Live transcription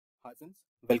Hi friends,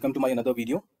 welcome to my another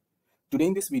video. Today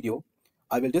in this video,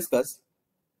 I will discuss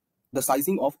the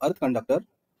sizing of earth conductor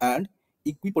and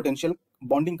equipotential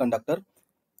bonding conductor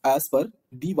as per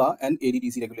DEWA and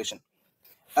ADDC regulation.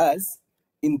 As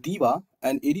in DEWA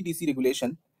and ADDC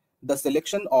regulation, the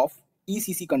selection of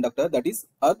ECC conductor, that is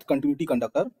earth continuity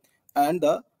conductor, and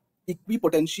the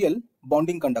equipotential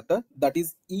bonding conductor, that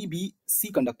is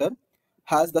EBC conductor,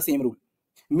 has the same rule,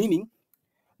 meaning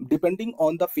depending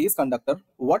on the phase conductor,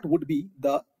 what would be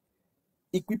the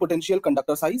equipotential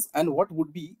conductor size and what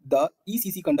would be the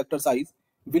ECC conductor size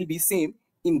will be same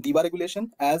in DEWA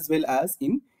regulation as well as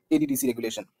in ADDC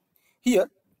regulation. Here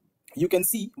you can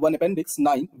see one appendix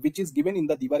 9 which is given in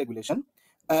the DEWA regulation,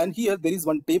 and here there is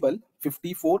one table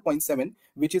 54.7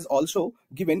 which is also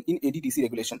given in ADDC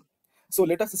regulation. So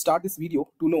let us start this video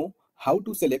to know how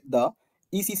to select the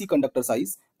ECC conductor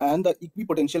size and the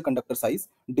equipotential conductor size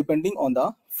depending on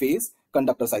the phase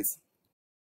conductor size.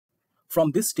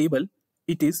 From this table,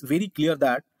 it is very clear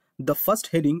that the first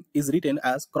heading is written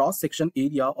as cross-section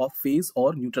area of phase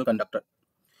or neutral conductor.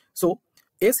 So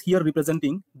S here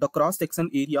representing the cross-section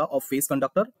area of phase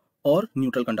conductor or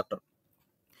neutral conductor.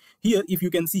 Here if you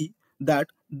can see that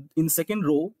in second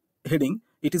row heading,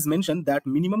 it is mentioned that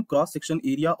minimum cross-section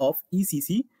area of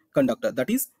ECC conductor, that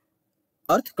is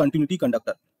earth continuity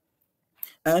conductor.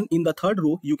 And in the third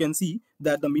row, you can see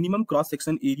that the minimum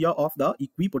cross-section area of the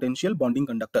equipotential bonding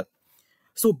conductor.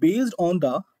 So based on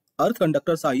the earth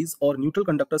conductor size or neutral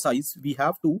conductor size, we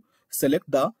have to select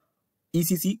the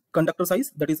ECC conductor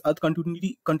size, that is earth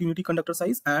continuity conductor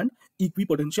size, and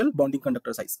equipotential bonding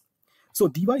conductor size. So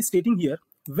DEWA is stating here,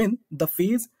 when the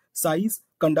phase size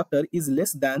conductor is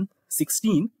less than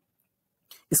 16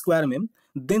 square mm,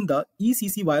 then the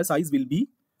ECC wire size will be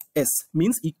S,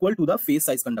 means equal to the phase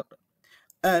size conductor.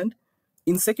 And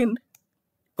in second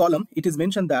column, it is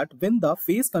mentioned that when the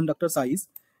phase conductor size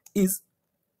is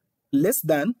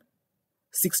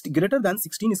greater than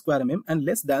 16 square mm and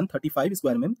less than 35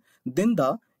 square mm, then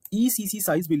the ECC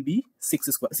size will be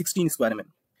 16 square mm.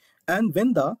 And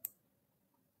when the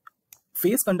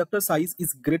phase conductor size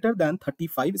is greater than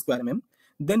 35 square mm,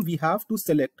 then we have to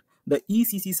select the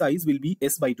ECC size will be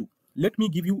S by 2. Let me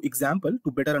give you example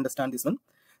to better understand this one.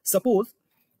 Suppose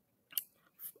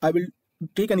I will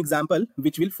take an example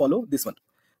which will follow this one.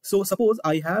 So suppose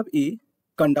I have a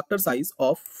conductor size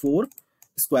of 4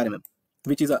 square mm,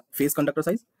 which is a phase conductor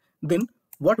size. Then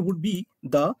what would be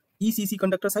the ECC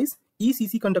conductor size?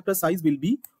 ECC conductor size will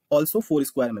be also 4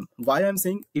 square mm. Why I am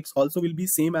saying it's also will be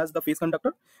same as the phase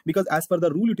conductor? Because as per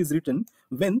the rule it is written,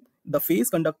 when the phase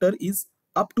conductor is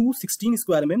up to 16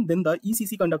 square mm, then the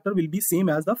ECC conductor will be same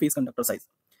as the phase conductor size.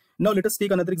 Now let us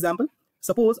take another example.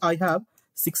 Suppose I have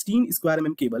 16 square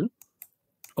mm cable.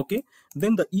 Okay,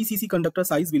 then the ECC conductor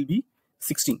size will be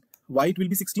 16. Why it will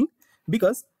be 16?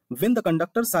 Because when the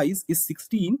conductor size is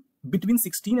 16, between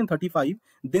 16 and 35,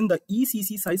 then the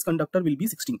ECC size conductor will be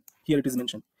 16. Here it is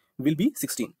mentioned, will be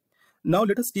 16. Now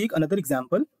let us take another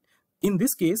example. In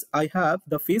this case, I have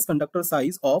the phase conductor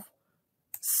size of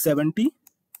 70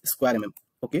 square mm.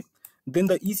 Okay, then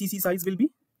the ECC size will be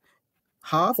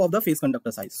half of the phase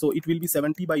conductor size. So it will be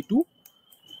 70 by 2.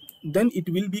 Then it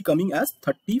will be coming as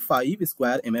 35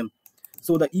 square mm.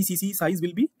 So the ECC size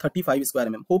will be 35 square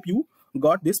mm. Hope you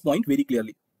got this point very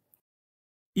clearly.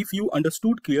 If you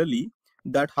understood clearly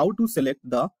that how to select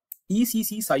the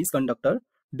ECC size conductor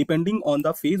depending on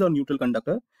the phase or neutral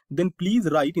conductor, then please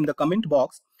write in the comment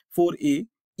box for a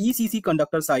ECC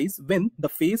conductor size when the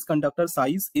phase conductor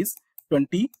size is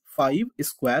 25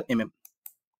 square mm.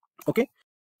 Okay.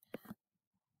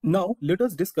 Now let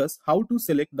us discuss how to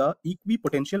select the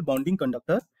equipotential bonding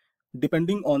conductor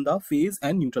depending on the phase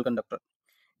and neutral conductor.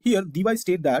 Here DEWA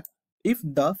state that if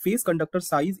the phase conductor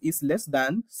size is less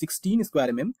than 16 square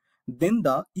mm, then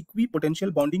the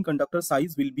equipotential bonding conductor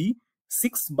size will be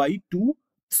 6 by 2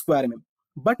 square mm,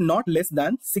 but not less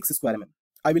than 6 square mm.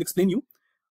 I will explain you.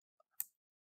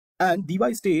 And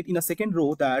DEWA state in a second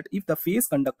row that if the phase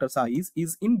conductor size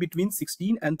is in between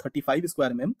 16 and 35 square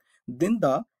mm, then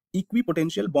the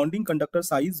equipotential bonding conductor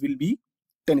size will be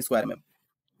 10 square mm.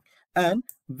 And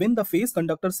when the phase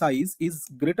conductor size is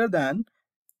greater than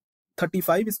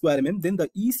 35 square mm, then the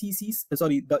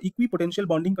the equipotential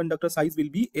bonding conductor size will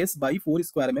be S by 4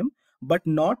 square mm, but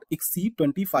not exceed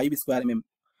 25 square mm.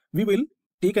 We will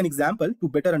take an example to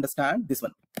better understand this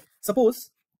one.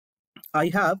 Suppose I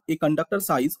have a conductor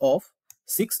size of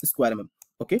 6 square mm,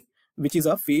 okay, which is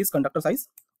a phase conductor size.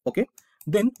 Okay,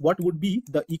 then what would be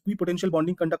the equipotential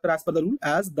bonding conductor as per the rule?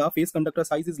 As the phase conductor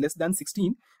size is less than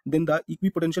 16, then the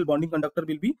equipotential bonding conductor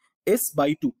will be S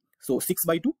by 2. So 6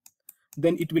 by 2,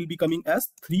 then it will be coming as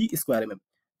 3 square mm.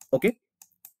 Okay,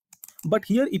 But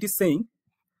here it is saying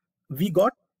we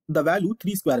got the value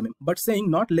 3 square mm, but saying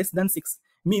not less than 6,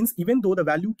 means even though the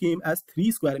value came as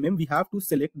 3 square mm, we have to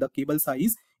select the cable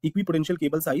size, equipotential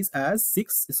cable size, as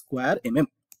 6 square mm.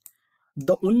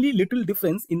 The only little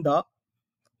difference in the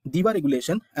DEWA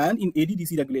regulation and in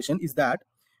ADDC regulation is that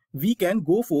we can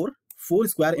go for 4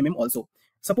 square mm also.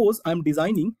 Suppose I am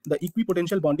designing the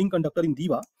equipotential bonding conductor in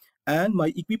DEWA and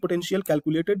my equipotential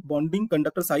calculated bonding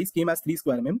conductor size came as 3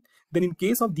 square mm, then in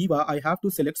case of DEWA I have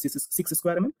to select 6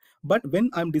 square mm. But when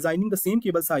I am designing the same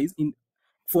cable size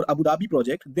for Abu Dhabi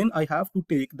project, then I have to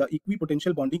take the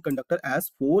equipotential bonding conductor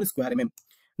as 4 square mm.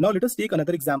 Now let us take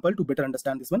another example to better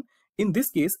understand this one. In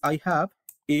this case, I have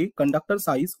a conductor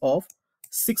size of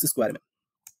 6 square mm,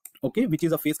 okay, which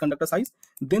is a phase conductor size.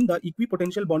 Then the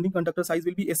equipotential bonding conductor size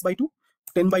will be S by 2,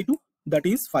 10 by 2, that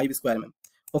is 5 square mm,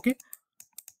 okay.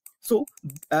 So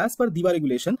as per DEWA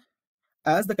regulation,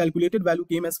 as the calculated value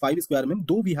came as 5 square mm,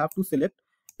 though we have to select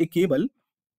a cable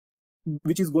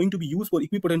which is going to be used for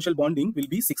equipotential bonding will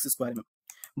be 6 square mm.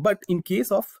 But in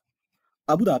case of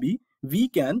Abu Dhabi, we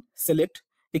can select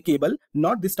a cable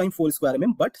not this time 4 square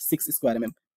mm but 6 square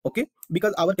mm, okay,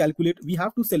 because our we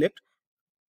have to select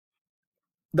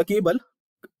the cable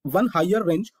one higher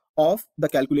range of the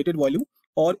calculated volume,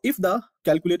 or if the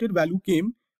calculated value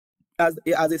came as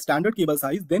a standard cable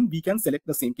size, then we can select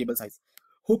the same cable size.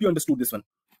 Hope you understood this one.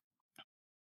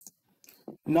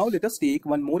 Now let us take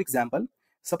one more example.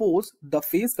 Suppose the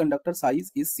phase conductor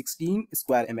size is 16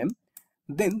 square mm,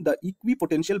 then the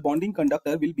equipotential bonding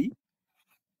conductor will be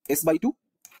S by 2,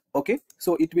 okay,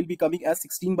 so it will be coming as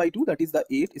 16 by 2, that is the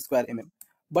 8 square mm.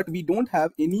 But we don't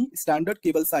have any standard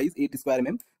cable size 8 square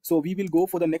mm, so we will go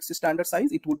for the next standard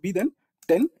size. It would be then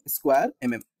 10 square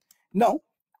mm. Now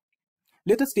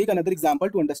let us take another example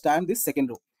to understand this second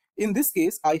row. In this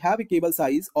case, I have a cable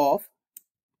size of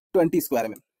 20 square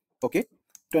mm, okay,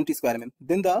 20 square mm.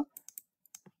 Then the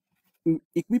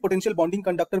equipotential bonding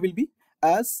conductor will be,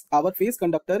 as our phase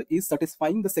conductor is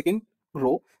satisfying the second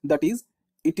row, that is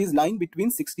it is lying between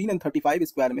 16 and 35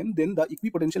 square mm, then the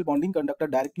equipotential bonding conductor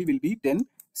directly will be 10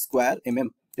 square mm,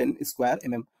 10 square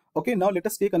mm. Okay, now let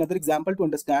us take another example to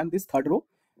understand this third row.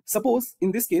 Suppose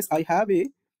in this case I have a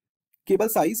cable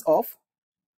size of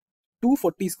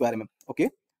 240 square mm,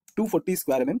 okay, 240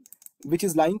 square mm,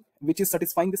 which is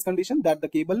satisfying this condition that the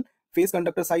cable phase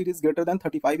conductor size is greater than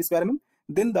 35 square mm.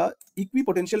 Then the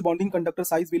equipotential bonding conductor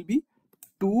size will be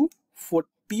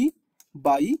 240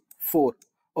 by 4,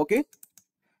 okay,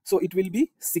 so it will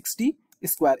be 60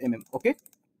 square mm, okay.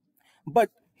 But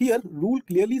here rule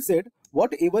clearly said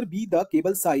whatever be the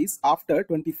cable size after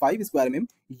 25 square mm,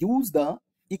 use the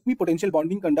equipotential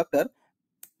bonding conductor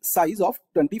size of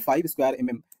 25 square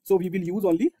mm. So we will use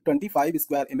only 25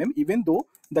 square mm even though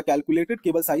the calculated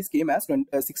cable size came as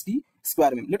 60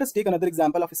 square mm. Let us take another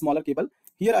example of a smaller cable.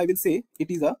 Here I will say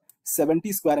it is a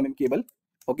 70 square mm cable,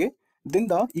 okay. Then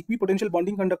the equipotential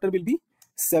bonding conductor will be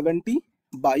 70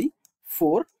 by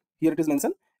 4, here it is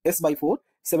mentioned S by 4,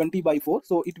 70 by 4,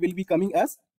 so it will be coming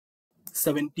as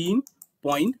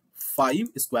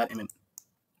 17.5 square mm.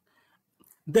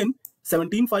 Then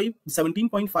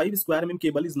 17.5 square mm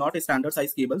cable is not a standard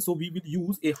size cable, so we will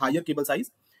use a higher cable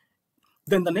size.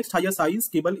 Then the next higher size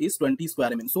cable is 20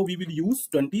 square mm, so we will use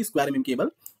 20 square mm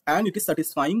cable, and it is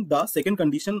satisfying the second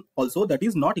condition also, that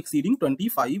is not exceeding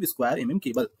 25 square mm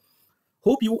cable.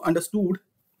 Hope you understood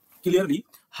clearly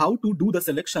how to do the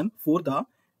selection for the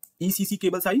ECC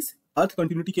cable size, earth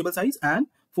continuity cable size, and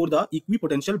for the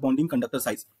equipotential bonding conductor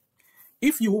size.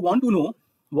 If you want to know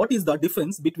what is the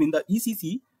difference between the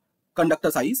ECC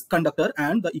conductor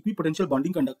and the equipotential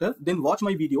bonding conductor, then watch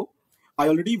my video. I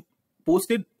already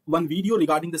posted one video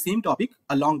regarding the same topic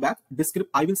a long back.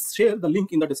 I will share the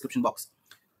link in the description box.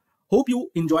 Hope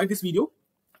you enjoyed this video.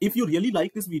 If you really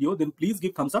like this video, then please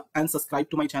give thumbs up and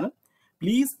subscribe to my channel.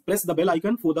 Please press the bell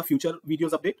icon for the future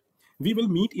videos update. We will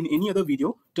meet in any other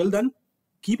video. Till then,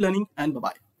 keep learning and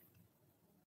bye-bye.